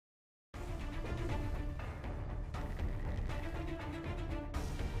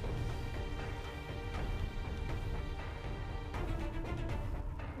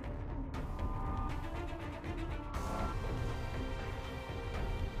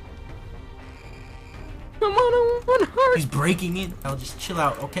I'm on a 1 heart. He's breaking in. I'll just chill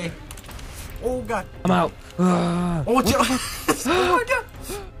out, okay? Oh god. I'm out. Oh, chill. Oh my god.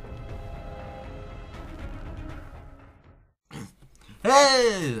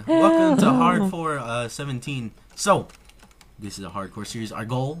 Hey, welcome to Hardcore 17. So, this is a hardcore series. Our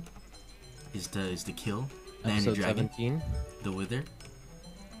goal is to kill the Ender Dragon, 17. The Wither,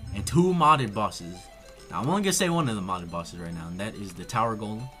 and 2 modded bosses. Now, I'm only gonna say one of the modded bosses right now, and that is the Tower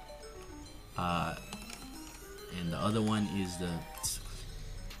Golem. And the other one is the.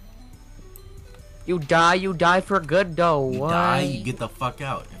 You die for good though. You die, you get the fuck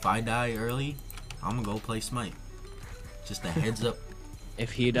out. If I die early, I'm gonna go play Smite. Just a heads up.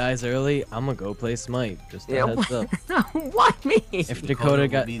 If he dies early, I'm gonna go play Smite. Just a heads up. What me? If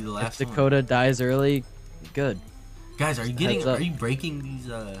Dakota dies early, good. Guys, are you breaking these?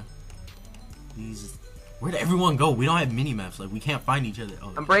 Where'd everyone go? We don't have mini maps. Like, we can't find each other.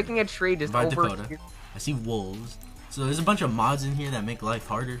 Oh, I'm breaking a tree just over Dakota. here. I see wolves. So there's a bunch of mods in here that make life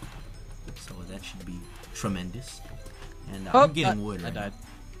harder. So that should be tremendous. And I'm getting wood right now. I died.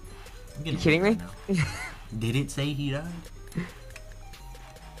 You kidding me? Did it say he died?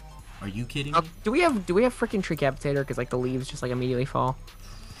 Are you kidding? Do we have freaking tree capitator? Because like the leaves just like immediately fall.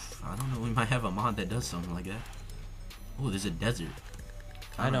 I don't know. We might have a mod that does something like that. Oh, there's a desert.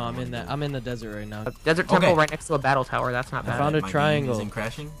 I know. I'm in that. I'm in the desert right now. A desert temple right next to a battle tower. That's not bad. I found a triangle. Isn't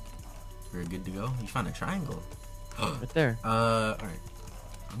crashing. We're good to go. You found a triangle. Right there. All right.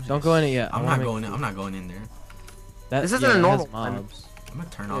 Don't go in it yet. I'm not going in. I'm not going in there. This isn't a normal one. I'm gonna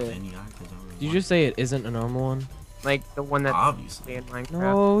turn off any eye because I Did you just say it isn't a normal one? Like the one that obviously in Minecraft.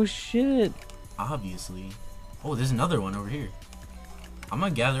 No shit. Obviously. Oh, there's another one over here. I'm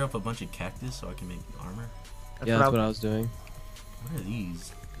gonna gather up a bunch of cactus so I can make armor. That's what I was doing. What are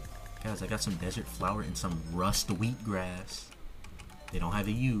these? Guys, I got some desert flower and some rust wheatgrass. They don't have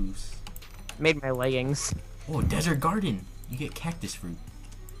a use. Made my leggings. Oh, desert garden. You get cactus fruit.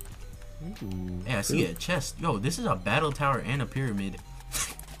 Ooh, yeah, I see a chest. Yo, this is a battle tower and a pyramid.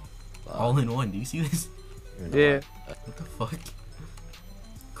 All in one. Do you see this? Yeah. What the fuck?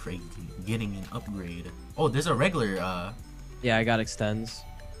 Crazy. Getting an upgrade. Oh, there's a regular, Yeah, I got extends.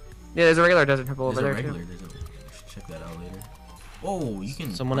 Yeah, there's a regular desert temple over there, too. Check that out later. Oh, you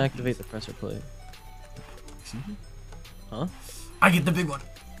can... Someone activate the pressure plate. Excuse me? Huh? I get the big one!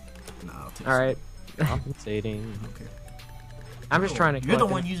 Nah, I'll take Alright. Compensating. Okay. I'm just trying to You're the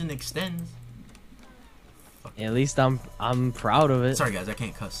one using extends. At least I'm proud of it. Sorry guys, I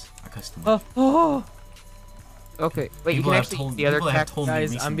can't cuss. I cuss too much. Okay, wait, you can actually use the other cactus.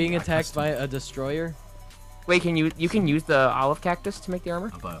 Guys, I'm being attacked by a destroyer. Wait, you can use the olive cactus to make the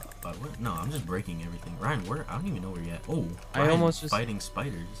armor? About what? No, I'm just breaking everything. Ryan, I don't even know where you're at. Oh, I almost just fighting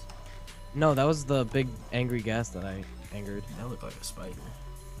spiders. No, that was the big angry gas that I angered. That looked like a spider.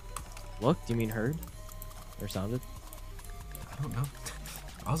 Look, do you mean heard? Or sounded? I don't know.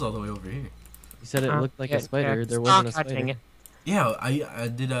 I was all the way over here. You said it looked like a spider. There wasn't a spider. Yeah, I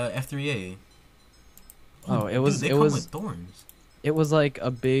did F3A. Oh, it was. Dude, they come with thorns. It was like a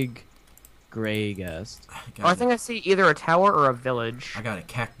big gray ghast. I think I see either a tower or a village. I got a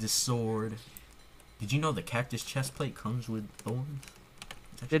cactus sword. Did you know the cactus chest plate comes with thorns?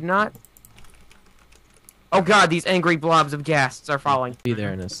 Did not. Oh god, these angry blobs of ghasts are falling. Be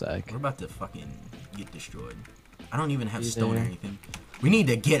there in a sec. We're about to fucking get destroyed. I don't even have stone or anything. We need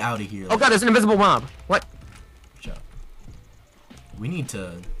to get out of here. Oh god, there's an invisible mob. What? Shut up. We need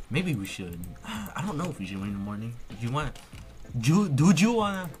to. Maybe we should. I don't know if we should wait in the morning. Do you want? Would you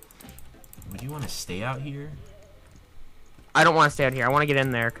wanna stay out here? I don't want to stay out here. I want to get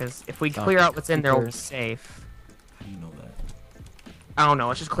in there because if we clear out what's in there, we'll be safe. How do you know that? I don't know.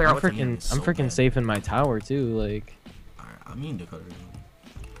 Let's just clear out what's in there. I'm freaking safe in my tower too. Like. Alright, I mean Dakota.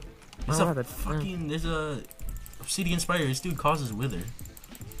 There's a obsidian spider. This dude causes wither.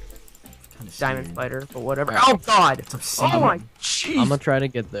 Diamond spider, but whatever. Oh god! Oh my jeez! I'm gonna try to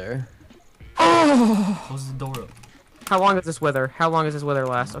get there. Oh! Close the door up. How long does this wither? How long does this wither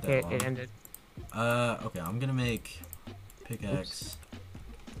last? Okay, it ended. Okay, I'm gonna make pickaxe.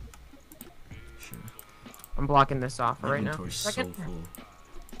 Sure. I'm blocking this off right now. So full.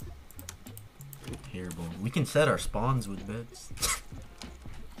 Terrible. We can set our spawns with beds.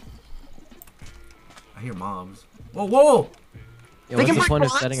 I hear mobs. Whoa, whoa! Yeah, what's the point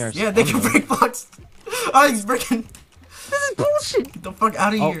of setting our Yeah, they can break blocks. Oh, he's breaking. This is bullshit. Get the fuck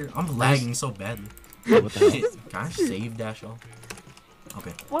out of here. I'm lagging so badly. What the hell? Can I save dash off?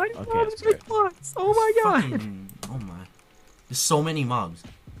 Okay. Why do mobs break blocks? Oh my god. Oh my. There's so many mobs.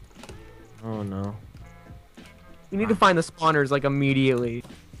 Oh no. You need to find the spawners like immediately.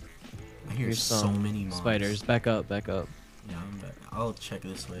 I hear so many mobs. Spiders. Back up, back up. Yeah, I'm back. I'll check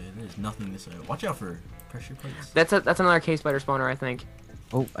this way. There's nothing this way. Watch out for pressure plates. That's another cave spider spawner, I think.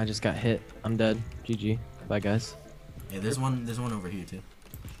 Oh, I just got hit. I'm dead. GG. Bye, guys. Yeah, there's one over here too.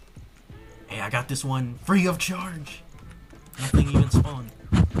 Hey, I got this one free of charge. Nothing even spawned.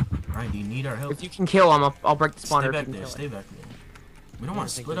 Alright, do you need our help? If you can kill him, I'll break the spawner. Stay back there. Stay back there. We don't want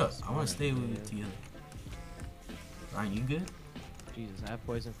to split up. I want to stay together. Ryan, you good? Jesus, I have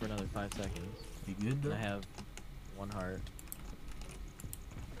poison for another 5 seconds. You good though? I have 1 heart.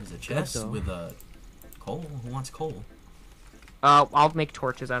 There's a chest with coal. Who wants coal? I'll make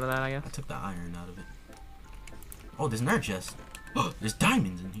torches out of that, I guess. I took the iron out of it. Oh, there's another chest. There's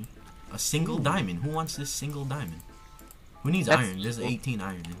diamonds in here. A single diamond. Who wants this single diamond? Who needs iron? There's 18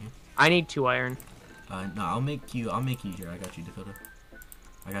 iron in here. I need 2 iron. No, I'll make you here. I got you, Dakota.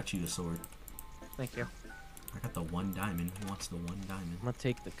 I got you a sword. Thank you. I got the 1 diamond. Who wants the 1 diamond? I'm gonna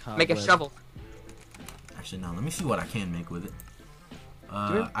take the cobweb. Make a shovel. Actually, no. Let me see what I can make with it.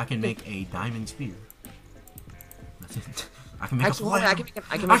 I can make a diamond spear. That's it. I can make a flail.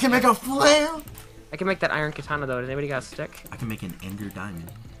 I can make a flail. I can make that iron katana though. Does anybody got a stick? I can make an ender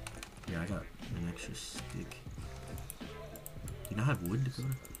diamond. Here, I got an extra stick. Do you not have wood, Dakota?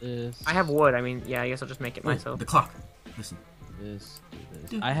 This. I have wood. I mean, yeah, I guess I'll just make it myself. The clock. Listen. This.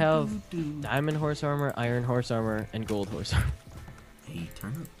 I have diamond horse armor, iron horse armor, and gold horse armor. Hey,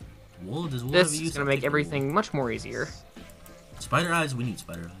 turn up. Wool, does wool This is gonna make everything much more easier. Spider eyes, we need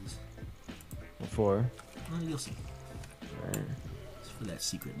spider eyes. Before. Well, you'll see. Alright. It's for that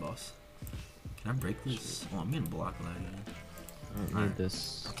secret boss. Can I break this? Oh, I'm getting block lag again. I don't need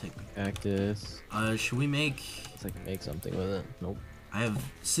this. I'll take cactus. Should we make... Guess I can make something with it. Nope. I have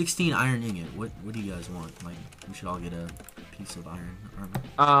 16 iron ingot. What do you guys want? Like, we should all get a piece of iron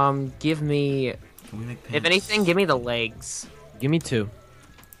armor. Give me... Can we make pants? If anything, give me the legs. Give me 2.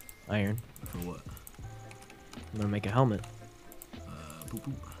 Iron. For what? I'm gonna make a helmet. Boop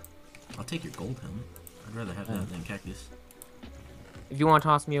boop. I'll take your gold helmet. I'd rather have that than cactus. If you want to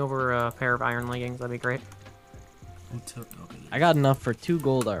toss me over a pair of iron leggings, that'd be great. Who took? Okay. I got enough for 2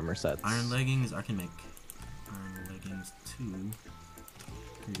 gold armor sets. Iron leggings. I can make iron leggings 2. Here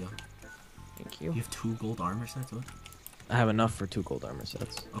you go. Thank you. You have 2 gold armor sets. What? I have enough for 2 gold armor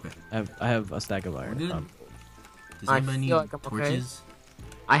sets. Okay. I have a stack of iron. We're good. Um, Does anybody need like I'm torches? Okay.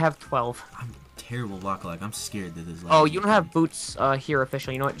 I have 12. I'm terrible block lag. I'm scared that this. Oh, you don't have boots here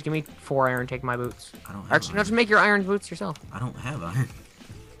officially. You know what? Just give me 4 iron. Take my boots. I don't have Actually, iron. no, just make your iron boots yourself. I don't have iron.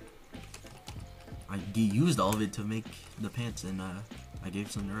 I used all of it to make the pants, and I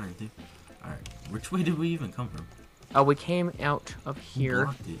gave some to Ryan too. All right, which way did we even come from? Oh, we came out of Who here.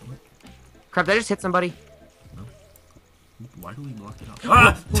 blocked it? What? Crap! Did I just hit somebody? No. Why do we block it off?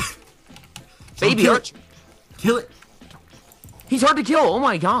 Ah! Baby kill Arch. it. Kill it. He's hard to kill. Oh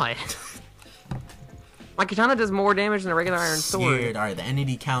my god. My katana does more damage than a regular iron sword. Scared. All right, the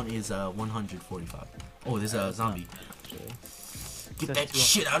entity count is 145. Oh, there's a zombie. Get that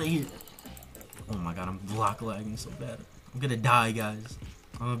shit out of here. Oh my god, I'm block lagging so bad. I'm gonna die, guys.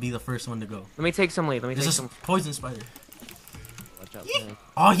 I'm gonna be the first one to go. Let me take some lead. Let me There's take a some. poison spider. watch out. Man.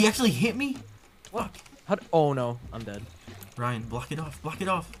 Oh, he actually hit me? What? Oh no, I'm dead. Ryan, block it off. Block it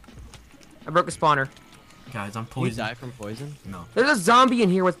off. I broke a spawner. Guys, I'm Did you poisoned. die from poison? No. There's a zombie in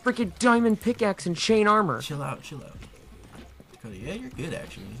here with freaking diamond pickaxe and chain armor. Chill out, chill out. Dakota, yeah, you're good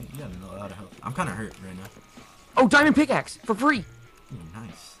actually. You got a lot of help. I'm kind of hurt right now. Oh, diamond pickaxe for free. Ooh,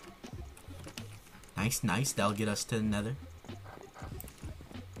 nice. Nice, nice. That'll get us to the nether.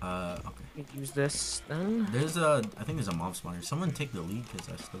 Okay. Use this then. There's a, I think there's a mob spawner. Someone take the lead because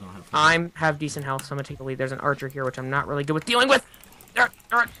I still don't have. I have decent health, so I'm gonna take the lead. There's an archer here, which I'm not really good with dealing with.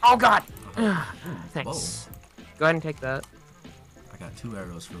 Oh god. Thanks. Go ahead and take that. I got 2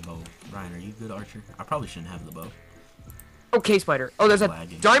 arrows for bow. Ryan, are you good archer? I probably shouldn't have the bow. Okay, spider. Oh, there's a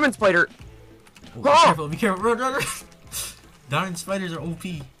Lagging. diamond spider. Oh, Oh! be careful, be careful. Run, run, run. Diamond spiders are OP.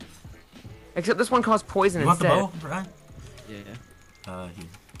 You Except this one caused poison want the instead. bow, Ryan? Yeah. Here.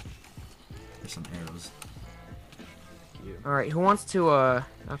 There's some arrows. Cute. All right, who wants to?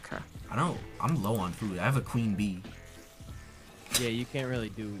 Okay. I'm low on food. I have a queen bee. Yeah, you can't really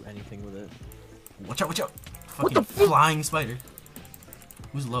do anything with it. Watch out, watch out. What Fucking the fuck? flying spider.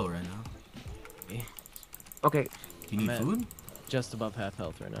 Who's low right now? Yeah. Okay. Do you need I'm at food? Just above half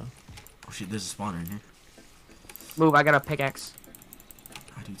health right now. Oh shit, there's a spawner in here. Move. I got a pickaxe.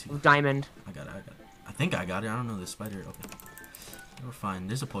 I do too. Diamond. I got it. I think I got it. I don't know the spider. Okay. We're fine.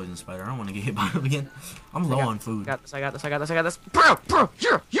 There's a poison spider. I don't want to get hit by him again. I'm low on food. I got this. I got this. I got this. I got this. Bro,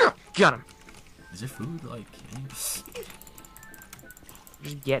 yeah. Got him. Is there food? Like,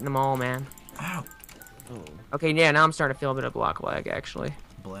 Just getting them all, man. ow. Oh. Okay, yeah. Now I'm starting to feel a bit of block lag, actually.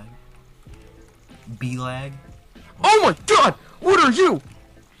 Blag. Bee lag. Oh my god! What are you?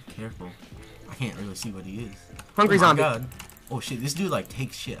 Careful. I can't really see what he is. Hungry oh my zombie. God. Oh shit, this dude like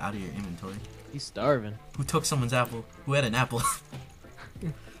takes shit out of your inventory. He's starving. Who took someone's apple? Who had an apple?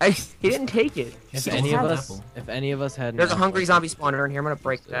 He didn't take it. If He any stole of an us, apple. if any of us had, an There's a apple, hungry zombie spawner in here. I'm gonna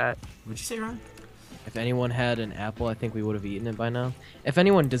break that. What'd you say, Ryan? If anyone had an apple, I think we would have eaten it by now. If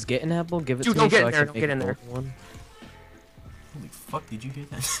anyone does get an apple, give it Dude, to don't me get so in I there, can don't make get a in there. golden one. Holy fuck, did you hear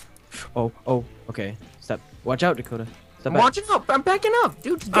that? Oh, okay. Step. Watch out, Dakota. Step I'm back. watching up. I'm backing up,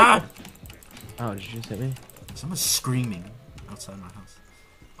 dude. Just Ah! Oh, did you just hit me? Someone's screaming outside my house.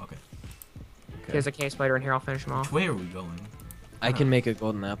 Okay. There's a cave spider in here. I'll finish him Which off. way are we going? I can make a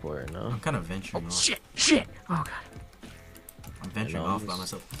golden apple right now. I'm kind of venturing off. Shit! Shit! Oh god. I'm venturing No, off I'm by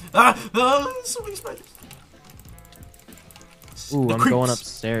just- myself. Ah! So many spiders. Ooh, The I'm going creeps.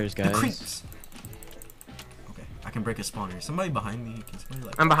 upstairs, The guys. creeps. Okay, I can break a spawner. Somebody behind me. Can somebody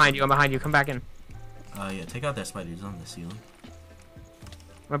like? I'm behind you. I'm behind you. Come back in. Yeah, take out that spider. It's on the ceiling.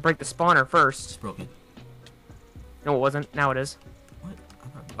 I'm gonna break the spawner first. It's broken. No, it wasn't. Now it is. What? I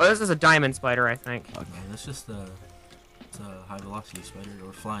thought. Oh, this is a diamond spider, I think. Okay, that's just it's a high velocity spider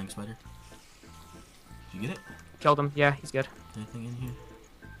or flying spider. Did you get it? Killed him. Yeah, he's good. Anything in here?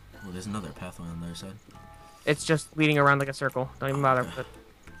 Oh, there's another pathway on the other side. It's just leading around like a circle. Don't even bother. Okay.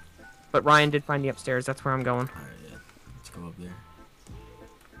 But Ryan did find me upstairs. That's where I'm going. Alright, yeah. Let's go up there.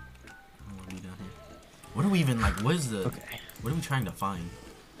 I wanna be down here. What are we even like? What is the? Okay. What are we trying to find?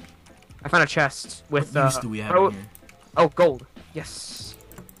 I found a chest with What use do we have oh, in here? oh, gold. Yes.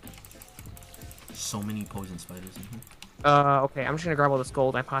 So many poison spiders in here. Okay. I'm just gonna grab all this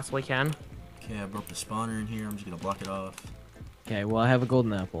gold I possibly can. Okay, I broke the spawner in here. I'm just gonna block it off. Okay, well, I have a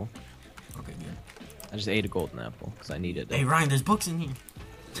golden apple. Okay, good. I just ate a golden apple because I needed it. Hey Ryan, there's books in here.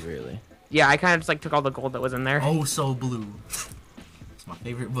 Really? Yeah, I kind of just like took all the gold that was in there. Oh, so blue. It's my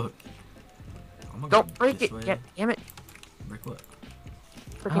favorite book. I'm gonna Don't go break this it. way. Get, damn it. Break what?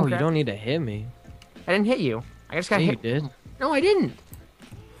 Freaking Oh, you crap. don't need to hit me. I didn't hit you. I just got Yeah, you hit. did. No, I didn't.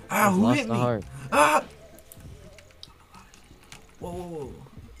 Ah, I've who lost hit the me? heart. Ah! Whoa, whoa, whoa.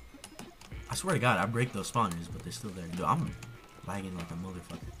 I swear to God, I break those spawners, but they're still there. Dude, I'm lagging like a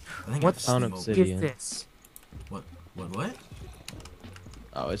motherfucker. I think What I found have Steam obsidian? open. Get this. What?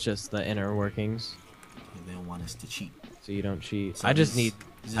 Oh, it's just the inner workings, Okay, they don't want us to cheat. so you don't cheat. So I just this- need.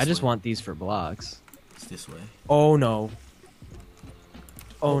 is I this just way? want these for blocks. It's this way. Oh no.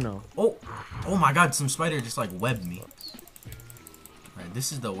 Oh no. Oh my God, some spider just like webbed me. Alright,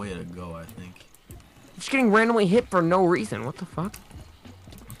 this is the way to go, I think. I'm just getting randomly hit for no reason. What the fuck?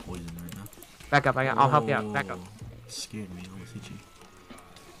 I'm poisoned right now. Back up. I'll help you out. Back up. Whoa, scared me. I almost hit you.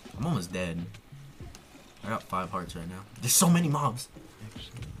 I'm almost dead. I got 5 hearts right now. There's so many mobs.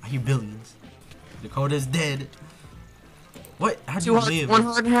 I hear billions. Dakota's dead. What? How do 2 you hearts, live? 1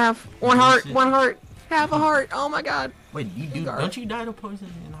 heart and half. 1 heart, Bullshit. 1 heart. Half a heart. Oh my god. Wait, you do? Guard. Don't you die to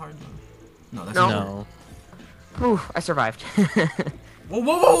poison in hard mode? No, that's No. not. No. Whew, I survived. Whoa,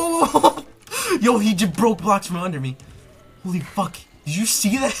 whoa, whoa, whoa, whoa! Yo, he just broke blocks from under me. Holy fuck! Did you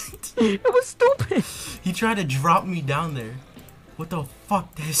see that? It was stupid. He tried to drop me down there. What the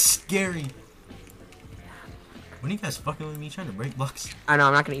fuck? That is scary. When are you guys fucking with me trying to break blocks? I know,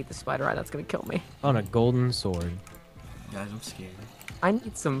 I'm not gonna eat the spider eye. That's gonna kill me. Found a golden sword. Guys, I'm scared. I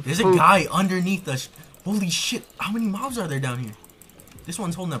need some There's food. a guy underneath us. Holy shit! How many mobs are there down here? This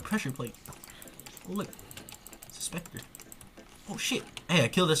one's holding a pressure plate. Oh look, it's a specter. Oh shit! Hey, I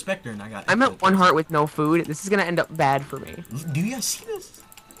killed a specter and I got. I'm at 1 heart with no food. This is gonna end up bad for me. Do you guys see this?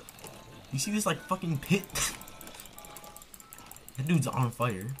 You see this like fucking pit? That dude's on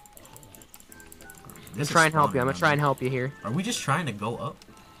fire. I'm gonna try and help you. I'm gonna try and help you here. Are we just trying to go up?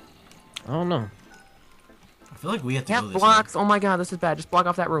 I don't know. I feel like we have to Half go this blocks. Oh my god, this is bad. Just block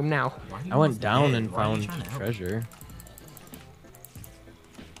off that room now. way. Why are you I went almost down dead? and Why are you found trying to help? treasure.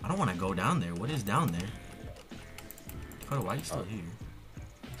 I don't want to go down there. What is down there? Dakota, why are you still here?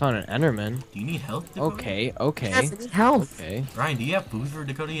 Found an Enderman. Do you need help, Dakota? Okay, okay, Yes, I need health. okay. Ryan, do you have food for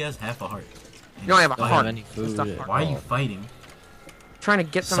Dakota? He has half a heart. You don't have a Don't heart. have any Just a food. heart. Why are you fighting? Trying to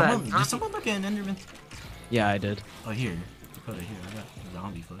get some of Someone, that. did someone look at an Enderman? Yeah, I did. Oh, here. Dakota, here. I got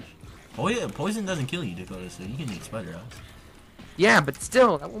zombie flesh. Poison doesn't kill you, Dakota, so you can eat spider eyes. Yeah, but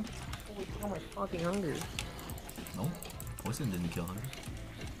still, that won't kill my fucking hunger. No, poison didn't kill hunger.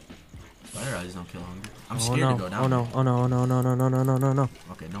 Spider eyes don't kill hunger. I'm Oh scared no! to go down. Oh no! Oh no! Oh no! No! No! No! No! No! No! No!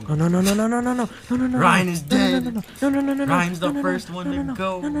 Okay, don't Oh go. no! No! No! No! No! No! No! No! No! No! Ryan is dead. No! No! No! No! No! Ryan's the No! No! first one to No!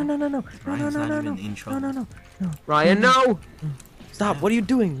 go. No! No! No! No! No! Ryan's No! not No! even No! in No! trouble. No! No! Ryan, no! Stop! What are you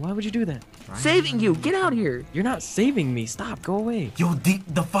doing? Why would you do that? Ryan's Saving not you! even- Get out here! You're not saving me. Stop! Go away. Yo,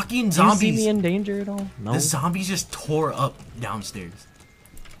 the fucking Do you see zombies. me in danger at all? No. The zombies just tore up downstairs.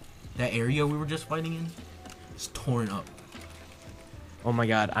 That area we were just fighting in. It's torn up. Oh my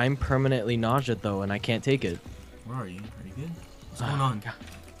god, I'm permanently nauseous though, and I can't take it. Where are you? Are you good? What's going on? God.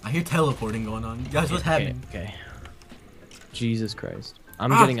 I hear teleporting going on. Guys, what's happening? Okay. Jesus Christ.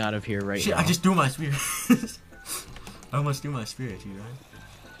 I'm getting out of here right shit, now. I just threw my spear. I almost threw my spear at you,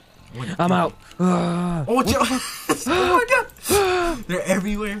 right? I'm out. Oh, watch out! Oh my god! They're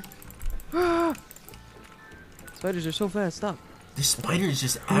everywhere. Spiders are so fast. Stop. This spider is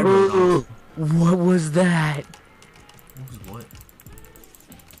just aggro. What was that? What was what?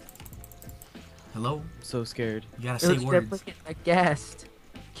 Hello? I'm so scared. You gotta say words. I guessed.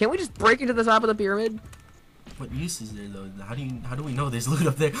 Can't we just break into the top of the pyramid? What use is there though? How do we know there's loot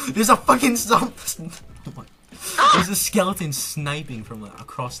up there? There's a fucking There's a skeleton sniping from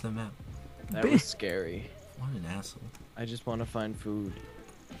across the map. That was scary. What an asshole. I just want to find food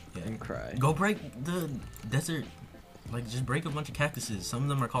and cry. Go break the desert. Like, just break a bunch of cactuses. Some of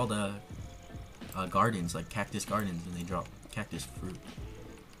them are called gardens, like cactus gardens, and they drop cactus fruit.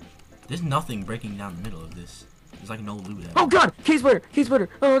 There's nothing breaking down the middle of this. There's like no loot. Oh god! Key splitter! Key splitter!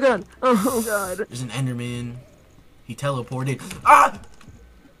 Oh god! Oh god! There's an Enderman. He teleported. Ah!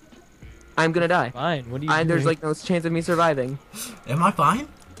 I'm gonna die. Fine. What are you doing? There's like no chance of me surviving. Am I fine?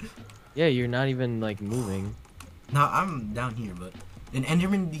 Yeah, you're not even like moving. No, I'm down here, but an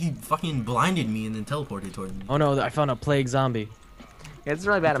Enderman, he fucking blinded me and then teleported toward me. Oh no, I found a plague zombie. Yeah, it's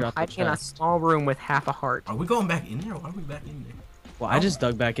really bad. I'm hiding in a small room with half a heart. Are we going back in there? Or why are we back in there? Well, I just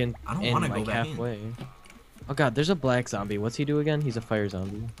dug back in. I don't want to like go back halfway. Oh god, there's a black zombie. What's he do again? He's a fire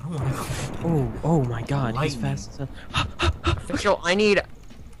zombie. I don't want to go back in. Oh my god, Lightning. he's fast as hell. Official, I need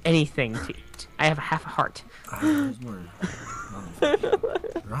anything to eat. I have half a heart. There's more.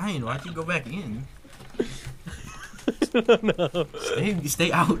 Ryan, why'd you go back in? No.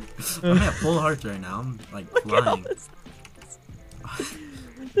 Stay out. I'm at full hearts right now. I'm like flying.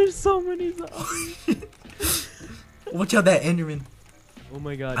 There's so many zombies. Watch out, that Enderman. Oh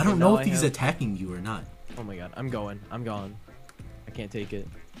my god. I don't know if he's attacking you or not. Oh my god, I'm going. I'm gone. I can't take it.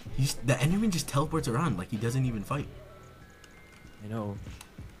 The Enderman just teleports around like he doesn't even fight. I know.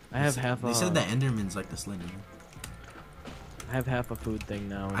 I have half a... They said that Enderman's like the Slenderman. I have half a food thing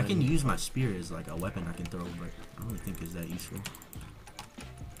now. I can use my spear as like a weapon I can throw, but I don't really think it's that useful.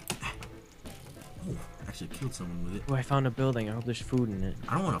 Oh, actually killed someone with it. Oh, I found a building. I hope there's food in it.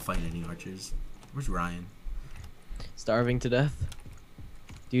 I don't want to fight any archers. Where's Ryan? Starving to death?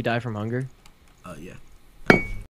 Do you die from hunger? Yeah.